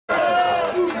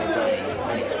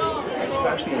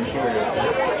especially interior.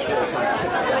 This gets really kind of the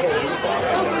whole roof off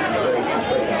in a very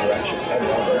simplistic direction. I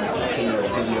love it. Can you give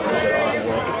you a little bit of the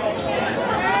work?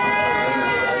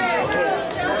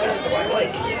 That's what I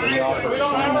like. We offer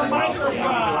 29 miles per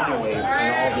gallon away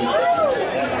and all these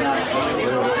that's not just a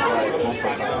real like muscle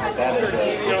car. That is a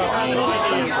fine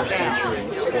 21st century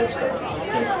sports car.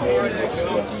 It's really just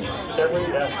every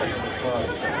aspect of the car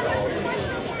is all these.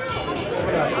 I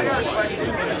got a question.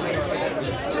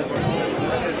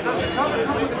 Does it come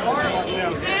with the car?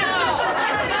 Yeah.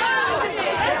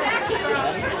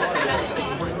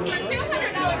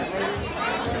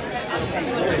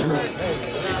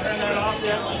 Turn that off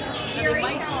yet?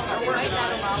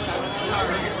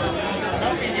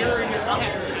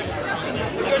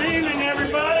 Good evening,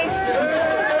 everybody.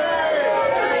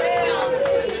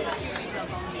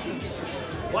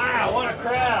 Wow, what a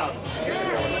crowd.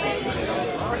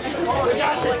 We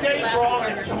got the date wrong.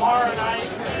 It's tomorrow night.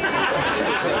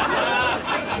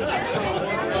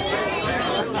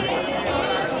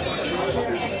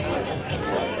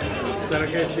 Is that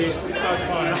okay, Steve? That's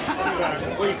fine.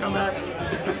 Will you come back?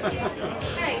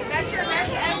 Hey, that's your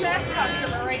next SS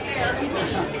customer right there.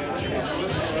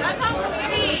 That's Uncle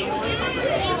Steve. Leave Uncle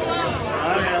Steve alone.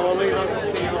 Okay, we'll leave Uncle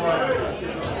Steve alone.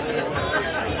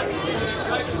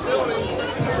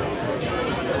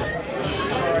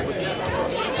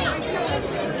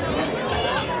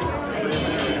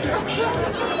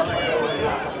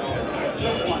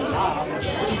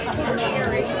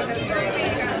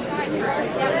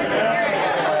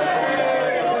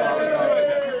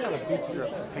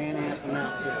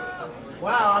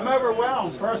 Wow, I'm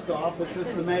overwhelmed. First off, it's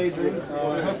just amazing.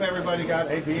 I hope everybody got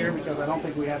a beer because I don't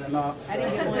think we had enough. I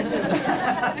didn't get one.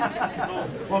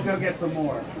 We'll go get some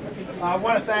more. I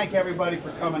want to thank everybody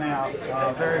for coming out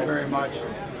very, very much.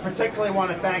 Particularly want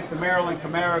to thank the Maryland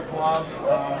Camaro Club.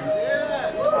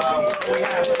 We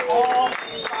have all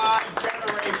 5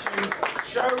 generations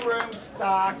showroom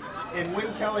stock in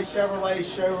Win Kelly Chevrolet's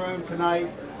showroom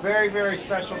tonight. Very, very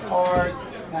special cars.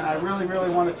 And I really, really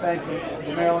want to thank the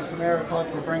Maryland Camaro Club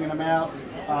for bringing them out.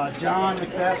 John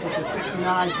Macbeth with his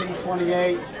 69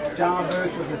 T28, John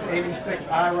Booth with his 86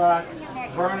 IROC,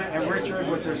 Vernon and Richard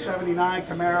with their 79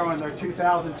 Camaro and their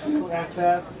 2002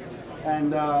 SS.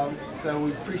 And so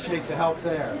we appreciate the help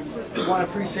there. We want to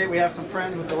appreciate, we have some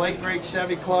friends with the late great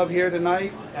Chevy Club here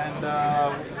tonight, and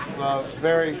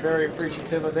very, very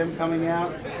appreciative of them coming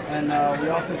out. And we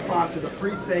also sponsor the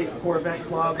Freestate Corvette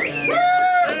Club, and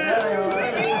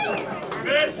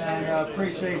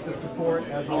appreciate the support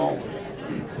as always.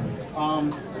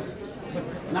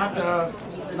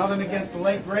 Nothing against the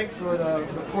late greats or the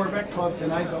Corvette Club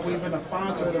tonight, but we've been a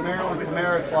sponsor of the Maryland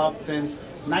Camaro Club since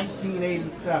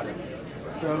 1987.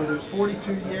 So there's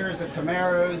 42 years of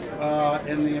Camaros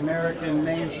in the American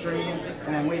mainstream,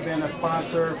 and we've been a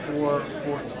sponsor for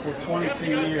 22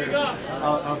 years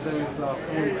of those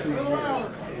 42 years.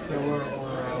 So we're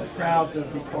proud to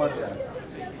be part of that.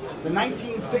 The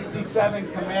 1967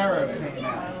 Camaro came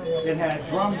out. It had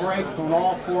drum brakes on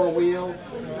all 4 wheels.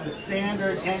 The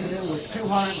standard engine was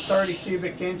 230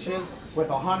 cubic inches with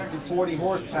 140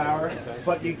 horsepower,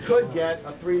 but you could get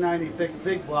a 396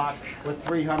 big block with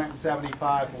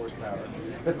 375 horsepower.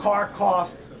 The car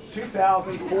cost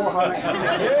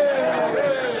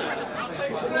 $2,460. I'll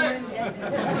take 6.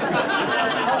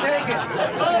 I'll take it.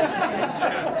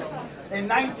 In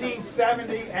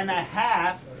 1970 and a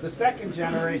half, the second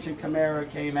generation Camaro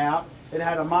came out. It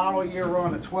had a model year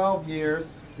run of 12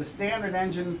 years. The standard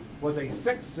engine was a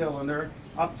 6-cylinder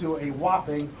up to a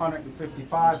whopping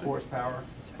 155 horsepower,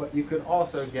 but you could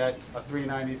also get a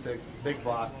 396 big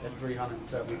block at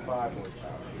 375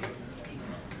 horsepower.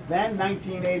 Then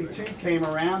 1982 came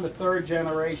around, the third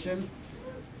generation.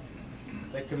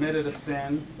 They committed a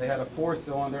sin. They had a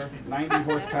 4-cylinder, 90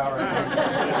 horsepower engine.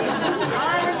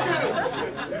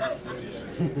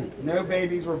 No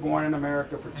babies were born in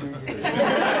America for 2 years.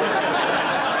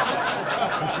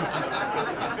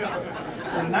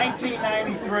 In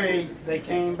 1993, they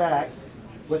came back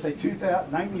with a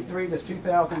 93 to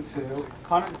 2002,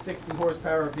 160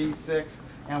 horsepower V6,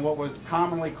 and what was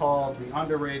commonly called the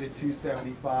underrated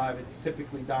 275. It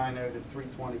typically dynoed at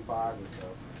 325 or so.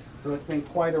 So it's been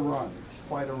quite a run,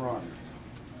 quite a run.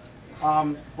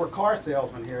 We're car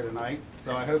salesmen here tonight,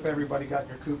 so I hope everybody got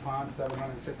your coupon,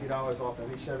 $750 off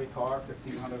any Chevy car,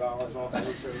 $1,500 off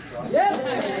any Chevy car.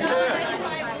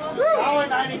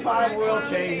 $1.95 oil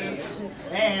changes,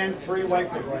 and free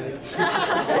wiper blades. So,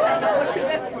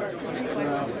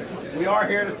 we are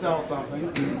here to sell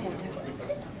something.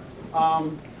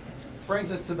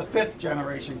 Brings us to the 5th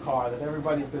generation car that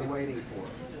everybody's been waiting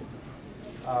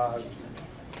for.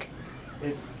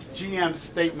 it's GM's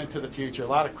statement to the future. A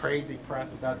lot of crazy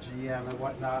press about GM and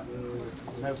whatnot, and it's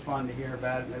no fun to hear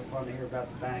about it, no fun to hear about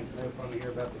the banks, no fun to hear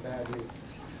about the bad news.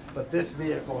 But this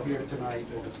vehicle here tonight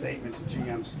is a statement to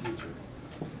GM's future.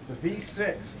 The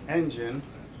V6 engine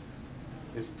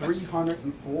is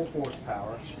 304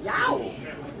 horsepower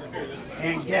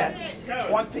and gets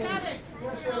 20. Is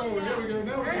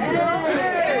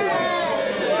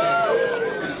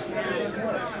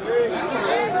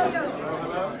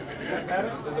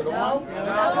it on?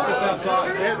 No. Just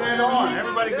outside. They're on.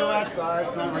 Everybody go outside.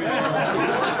 It's not real.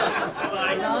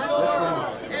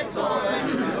 It's on.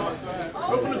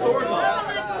 Open the door.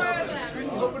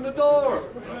 Open the door.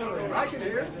 I can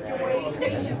hear.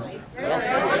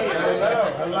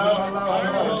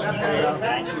 Hello.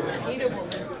 Thank you.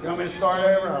 You want me to start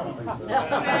over? I don't think so.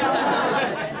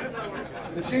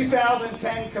 The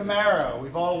 2010 Camaro.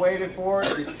 We've all waited for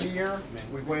it. It's here.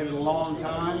 We've waited a long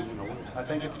time. I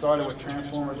think it started with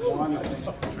Transformers 1. I think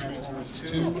Transformers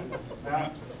 2.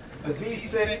 The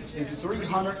V6 is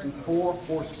 304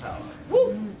 horsepower.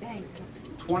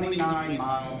 29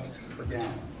 miles per gallon.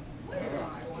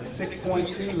 The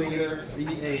 6.2 liter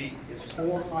V8 is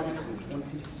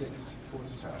 426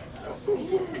 horsepower.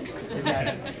 It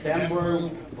has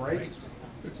Bembro brakes,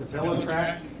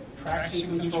 StabiliTrak,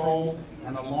 traction control,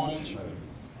 and a launch mode,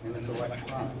 and it's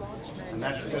electronics. And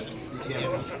that's just the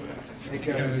beginning. It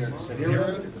goes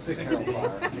 0 to 60 in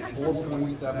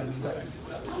 4.7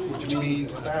 seconds, which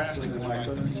means it's faster than my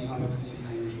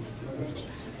 1300cc.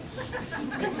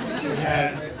 It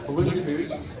has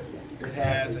Bluetooth. It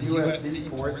has a USB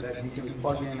port that you can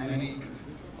plug in any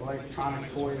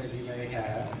electronic toy that you may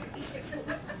have.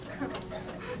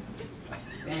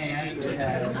 And it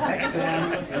has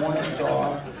XM,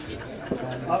 one-star,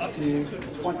 and up to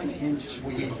 20-inch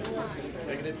wheels.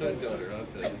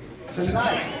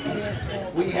 Tonight,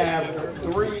 we have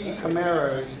 3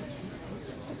 Camaros.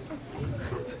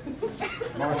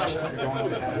 Marshall, you're going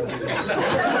to have to.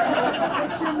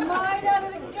 Get your mind out of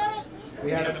the gutter. We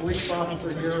had a police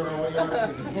officer here earlier.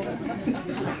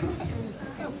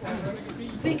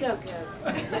 Speak up,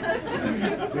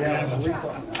 Kevin. We have a police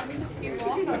officer. You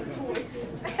lost our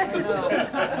toys.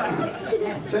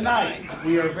 Tonight,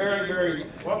 we are very,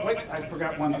 well, wait, I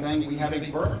forgot one thing. We have a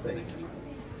birthday tonight.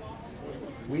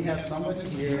 We have somebody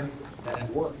here that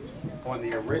worked on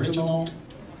the original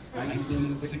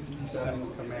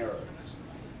 1967 Camaros.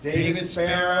 David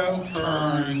Sparrow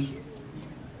turned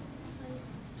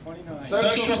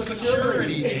Social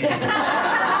Security age.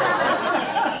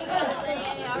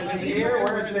 Is he here?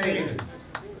 Where's David?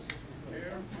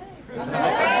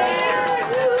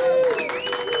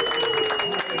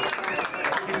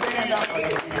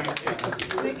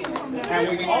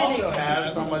 And we also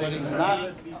have somebody who's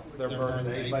not their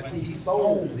birthday, but he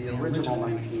sold the original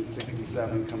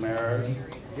 1967 Camaros,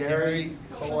 Gary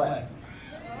Collette.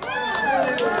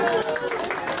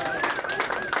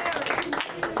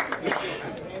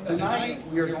 Tonight,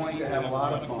 we are going to have a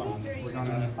lot of fun. We're going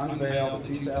to unveil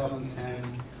the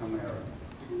 2010 Camaro.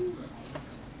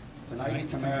 Tonight's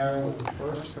Camaro was the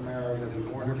first Camaro that we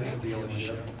ordered at the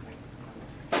dealership.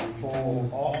 We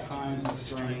pulled all kinds of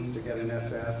strings to get an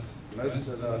SS. Most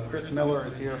of the, Chris Miller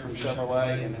is here from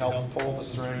Chevrolet and helped pull the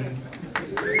strings.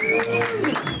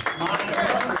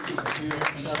 Monica is here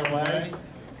from Chevrolet.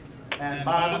 And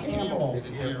Bob Campbell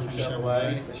is here from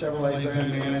Chevrolet. The Chevrolet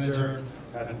zone manager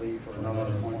had to leave for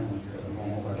another appointment.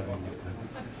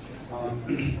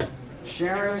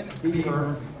 Sharon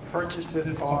Beaver purchased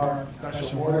this car,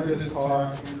 special ordered this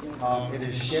car. It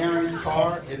is Sharon's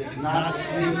car. It is not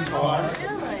Steve's car.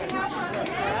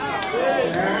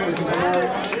 Sharon was married.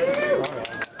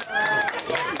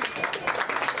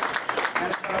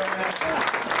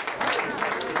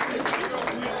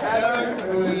 Heather,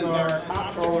 who is our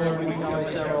comptroller of Win Kelly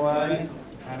Chevrolet,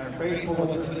 and our faithful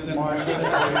assistant Mark,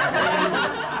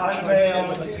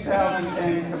 unveiled the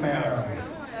 2010 Camaro.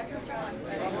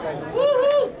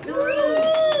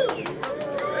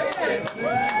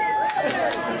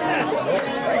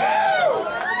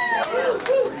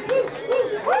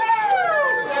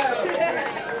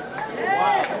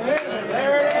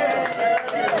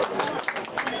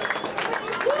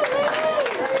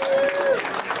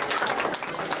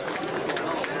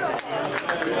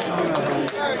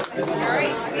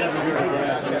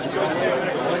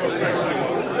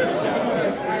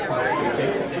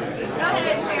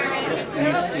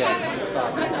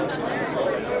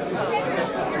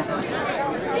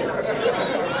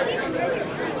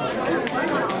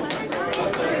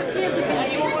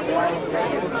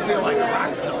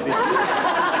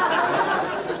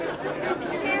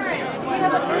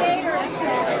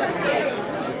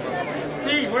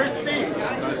 Steve, where's Steve?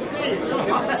 Steve,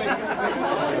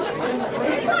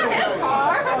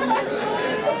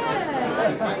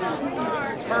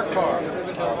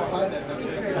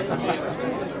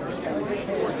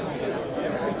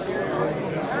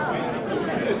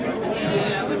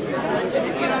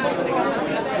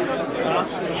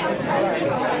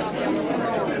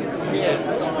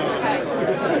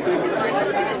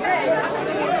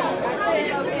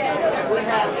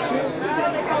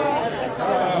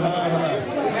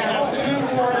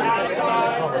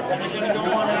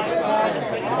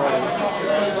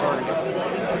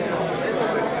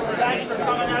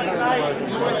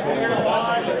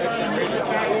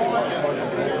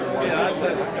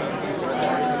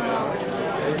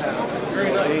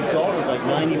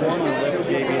 91 on the left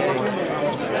JBA.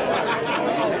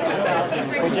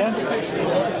 What'd you?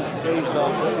 Changed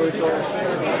off the first door.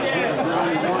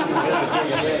 91 on the left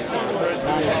JBA.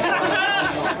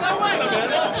 Now wait a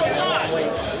minute.